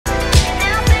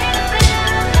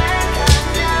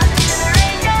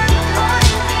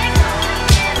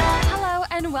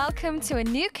Welcome to a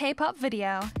new K-pop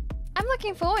video. I'm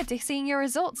looking forward to seeing your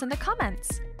results in the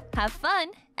comments. Have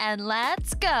fun and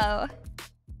let's go!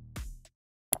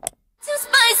 Too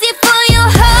spicy for your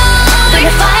heart. Like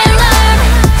a fire alarm.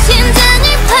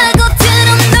 심장이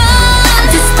파고드는 너. I'm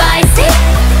too spicy.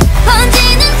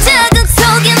 번지는 자극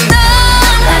속에 너.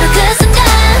 바로 그 순간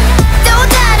또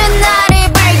다른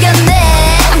나를 발견해.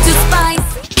 I'm too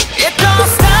spicy. It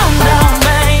goes down, down,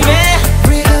 baby.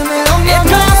 It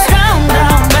goes down,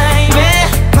 down, baby.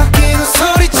 바뀌고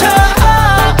소리쳐.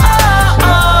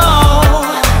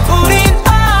 우린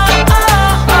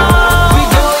we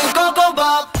going Ko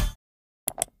Bop.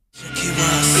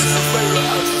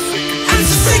 I'm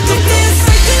so sick of this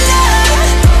fake love,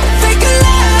 fake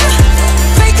love,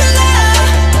 fake love.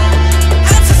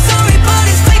 I'm so sorry, but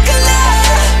it's fake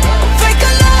love, fake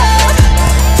love,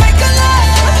 fake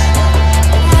love.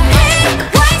 Hey,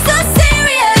 why so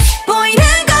serious? 보이는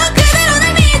거 그대로 날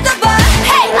믿어봐.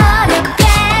 Hey, 어렵게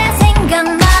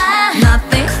생각마.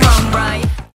 Nothing's wrong, right?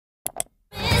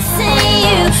 Missing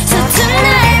you, so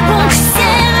tonight won't you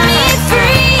set me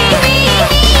free?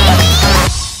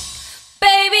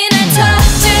 Baby, 날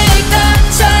터질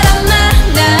것처럼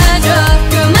만나줘.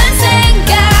 그만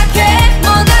생각해,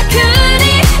 뭐가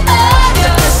그리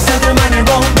어려워. 너들만을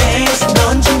romance.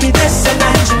 넌 준비됐어, 난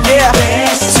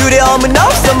준비됐어. 두려움은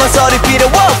없어, 모서리 필요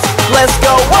없어. Let's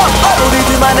go up, 우리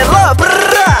둘만의 love.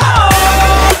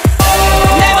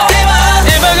 Never, never,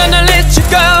 never gonna let you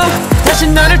go. 다시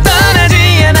너를 떠나지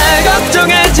않아.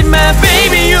 걱정하지 마,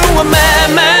 baby, you are my,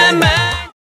 my, my.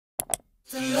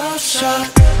 The love shot.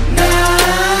 Na,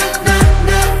 na,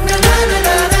 na, na, na, na,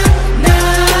 na, na, na,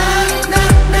 na, na,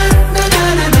 na, na,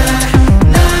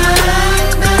 na,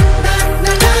 na,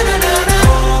 na, na, na, na.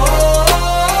 Oh,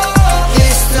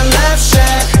 it's the love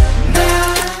shot.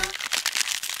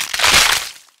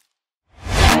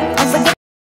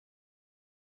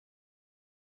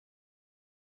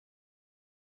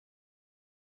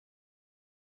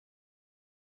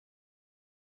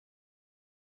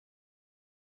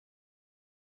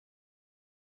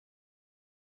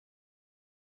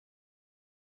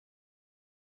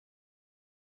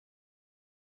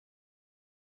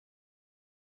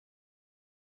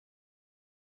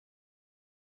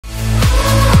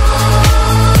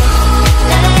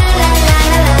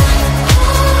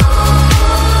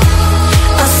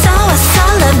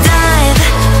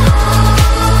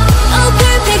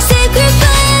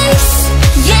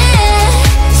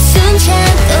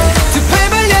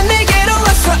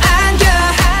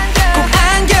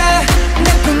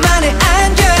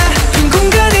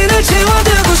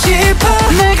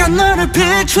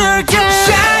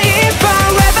 Shine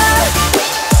forever.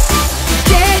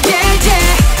 Yeah, yeah, yeah,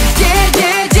 yeah,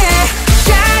 yeah, yeah.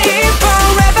 Shine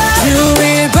forever.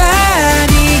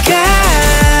 everybody가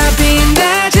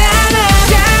빛나잖아.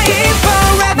 Shine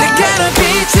forever. 내가 널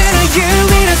비추는 you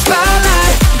in a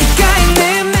spotlight. 네가 있는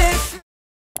mess.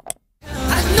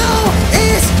 I know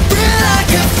it's real, I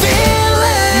can feel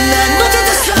it. 난 못했던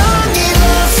성이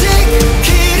lovesick.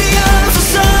 길이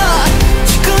없어서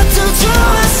죽어도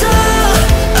좋았어.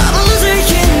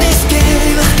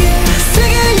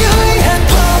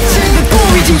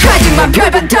 하지만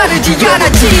별반 다르지 않아.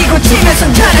 지고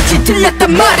치면선 잘하지.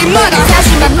 들렸단 말이 많아.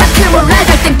 사실만 만큼을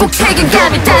알갈 땐 꼭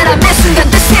책임감이 따라 매 순간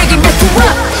다 책임을 부어.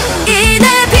 이내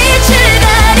빛을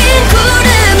가린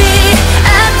구름이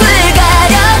앞을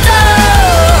가려도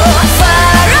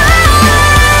Far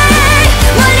away,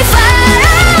 멀리 far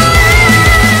away.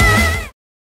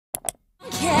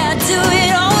 Yeah, do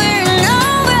it over and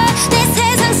over. 내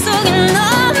세상 속에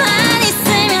너만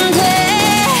있으면 돼.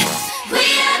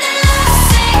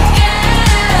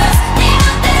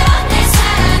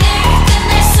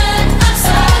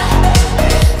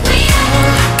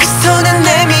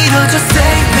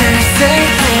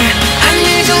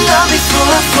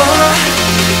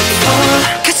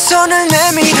 그 손을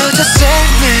내밀어줘.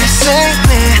 Save me, save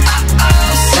me.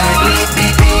 Save me,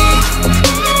 baby.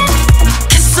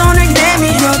 그 손을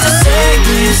내밀어줘. Save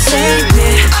me, save me.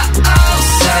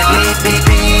 Save me,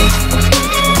 baby.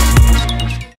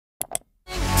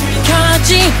 들켜지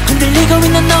흔들리고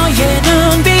있는 너의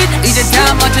눈빛. 이제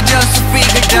다 멈춰졌어.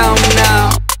 Figure down now.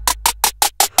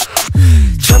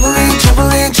 Troubling,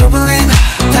 troubling, troubling.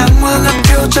 당황한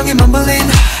표정이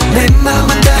mumbling. 내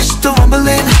맘은 다시 또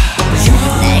rumbling.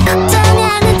 날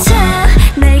걱정하는 척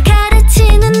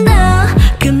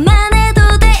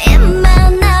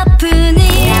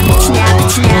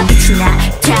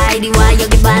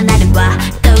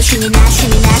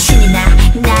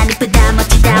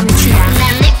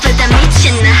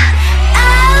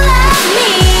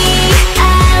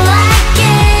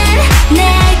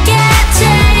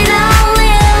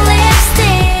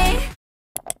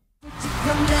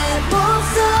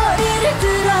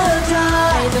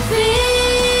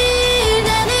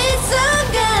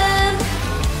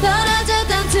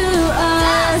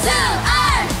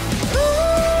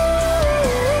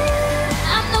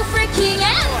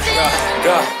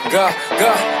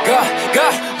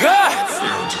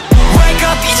Wake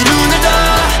up 이제 눈을 떠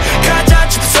가자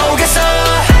춤 속에서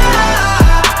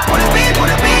Wanna be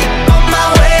on my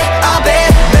way I'll be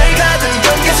날 가던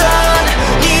경계선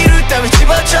네 이룰 따위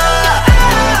집어줘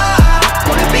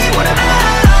Wanna be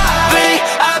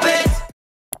I'll be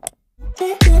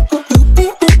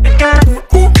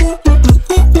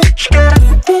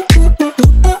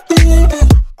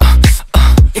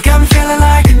You got me feeling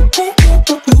like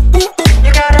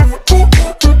You gotta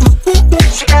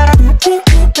You gotta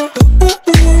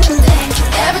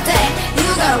Everything, you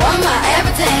gotta want my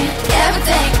everything.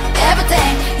 Everything,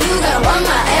 everything, you gotta want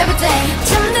my everything.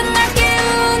 잠든 날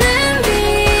깨우는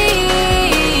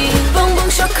빛. Boom boom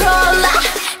chocolate,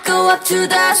 go up to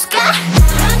the sky.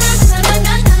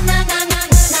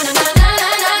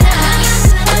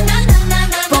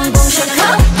 Boom boom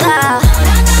chocolate.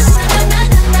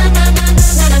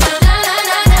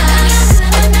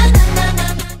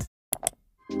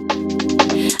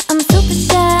 I'm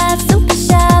super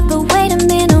shy, but wait a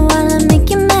minute while I make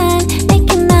you mad,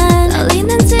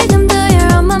 떨리는 지금도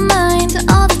you're on my mind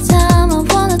all the time. I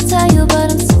wanna tell you,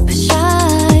 but I'm super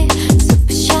shy.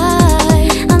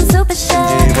 I'm super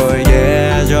shy. 뭘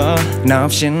해줘 너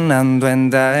없인 안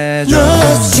된다 해줘 너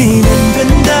없인 안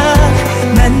된다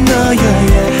난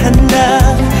너여야 한다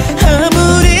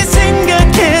아무리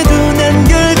생각해도 난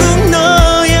결국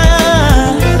너야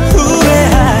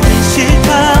후회하기 싫다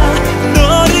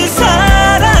너를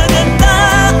사랑한다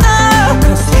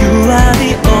Cause you are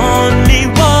the only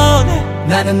one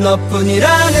나는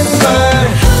너뿐이라는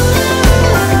걸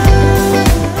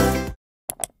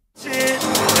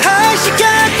할 시간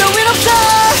따윈 없어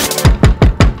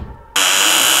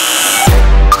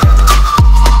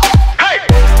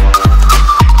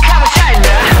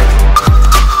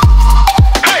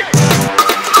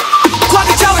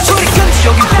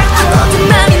모든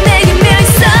맘이 내게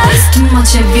밀려있어. Too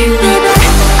much of you, baby.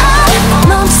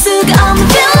 멈출 수가 없는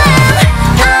feeling.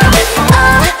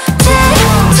 take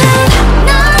넌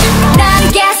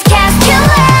나를 계속 killing.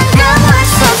 너무할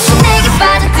수 없이 내게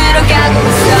빠져들어가고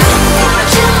있어.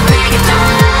 보여줘 내게 넌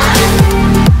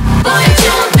보여줘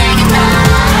내게 넌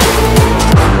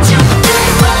전부 다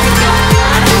버리고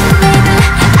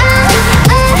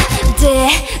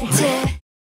Baby,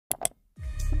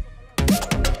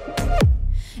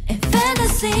 in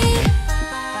fantasy,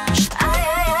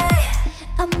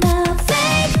 I'm not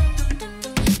fake.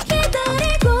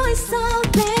 기다리고 있어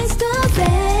face to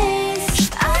face.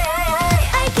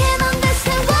 I can't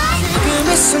understand why.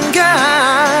 지금 이 순간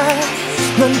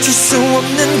멈출 수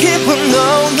없는 기분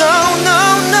No no no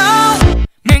no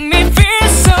Make me feel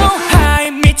so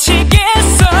high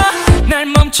미치겠어 날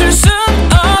멈출 순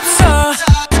없어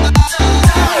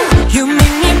You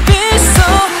make me feel so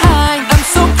high I'm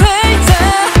so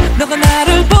crazy 너가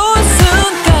나를 본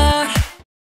순간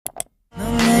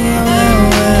넌 내게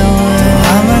왜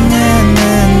아마 네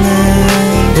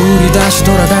우리 다시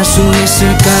돌아갈 수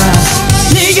있을까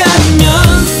네가 하면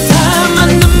다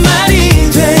맞는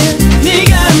말이 돼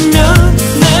네가 하면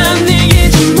난 네게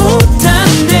좀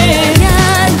못한대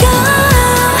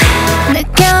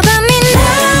느껴봐 me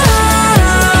now.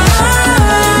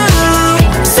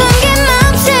 숨긴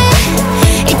맘씨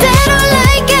이대로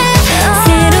like it.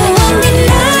 새로운 네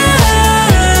love.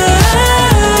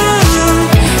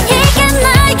 이게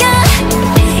나야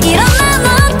이런 난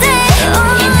어때.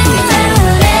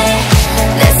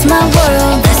 That's my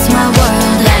world, that's my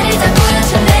world. 나를 다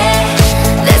보여줄래.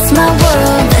 That's my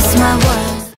world, that's my world.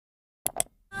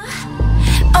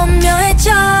 오묘해져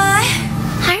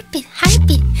Heartbeat,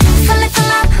 heartbeat. Fall in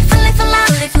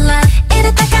love.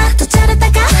 이랬다가 또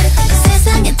저랬다가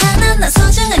세상에 단 하나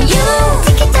소중한 you.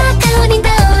 티키타카 우린 다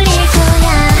어울릴 거야.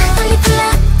 빨리 불러.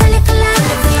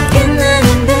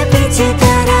 빛나는 별빛이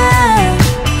달아.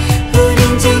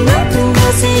 우린 저 높은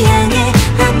곳을 향해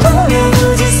한번의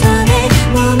우주선에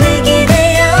몸을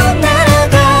기대어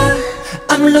날아가.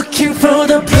 I'm looking for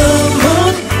the blue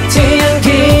moon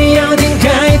태양계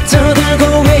어딘가에 떠들고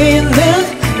있는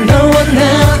너와 나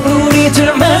우리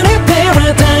둘만의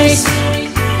paradise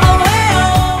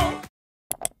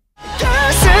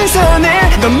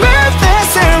결승선에 너 birthday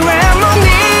ceremony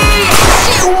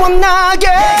시원하게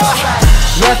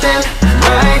Left and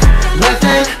right, left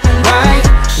and right,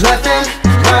 left and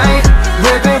right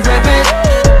Rip it, rip it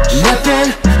Left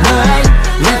and right,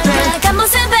 left and 빨간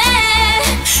모습에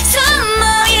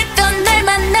숨어있던 날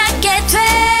만나게 돼.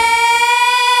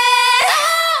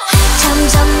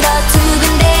 점점 더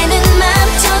두근대는 맘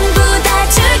전부 다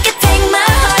줄게 take my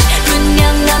heart.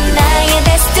 분명 넌 나의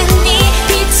destiny.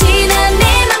 빛이 나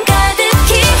내 맘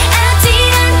가득히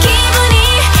아찔한 기분이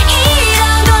이런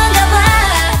건가 봐.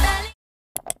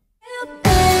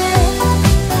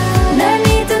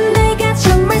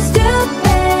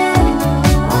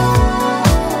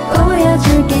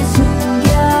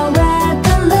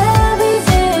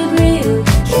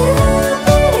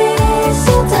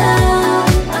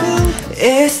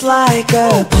 like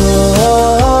a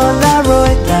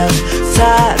Polaroid 난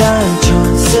사랑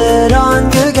촌스러운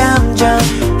그 감정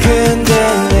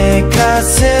근데 내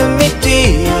가슴이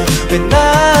뛰어 왜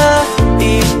나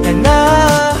이래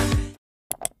나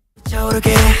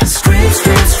저렇게 Scream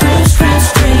scream scream scream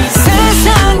scream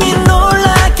세상이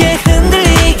놀라게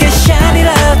흔들리게 Shine it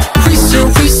up Whistle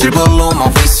whistle blow my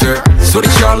whistle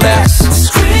소리쳐 let's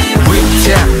Scream with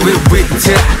that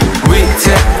with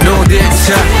that no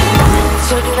data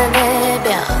저기가 내면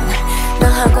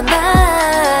너하고 나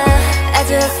I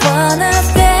just wanna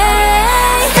stay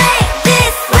Stay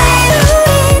this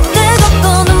way 뜨겁고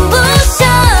눈부셔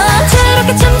저렇게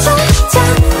춤춰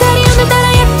달이 오늘따라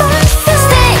예뻤어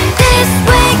Stay this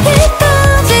way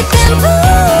깊어질 땐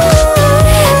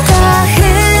더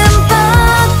흠뻑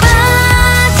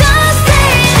빠져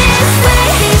Stay this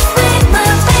way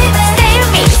my baby Stay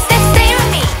with me stay with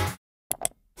me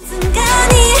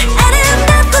순간이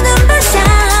아름답고 눈부셔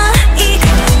이거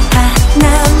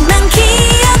나만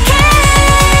기억해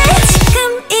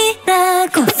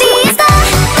지금이라고 This the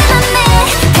내 맘에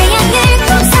태양을 꼭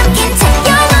삼킨 채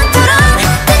영원토록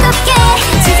뜨겁게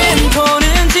지금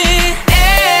보는지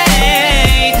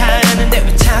에이 다 아는데 왜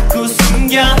자꾸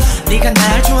숨겨 네가 날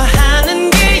좋아하는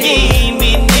게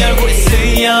이미 네 얼굴에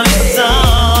쓰여있어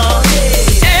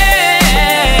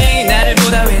에이 나를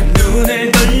보다 왜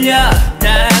눈을 돌려 다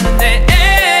아는데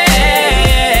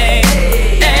에이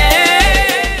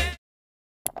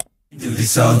Do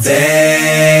this all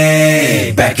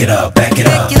day back it up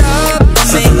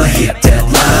서둘러 hit that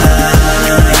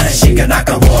line 시간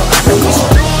아까워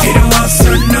필요 없어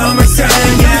놈을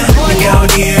사냐 내가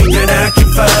어디에 있든 I can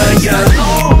find ya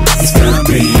It's gonna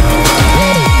be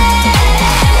alright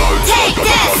Take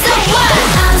that so what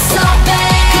I'm so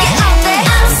bad 그게 어때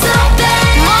I'm so bad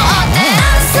뭐 어때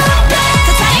I'm so bad 더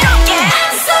자유롭게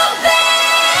I'm so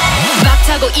bad 막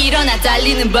타고 일어나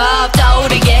달리는 법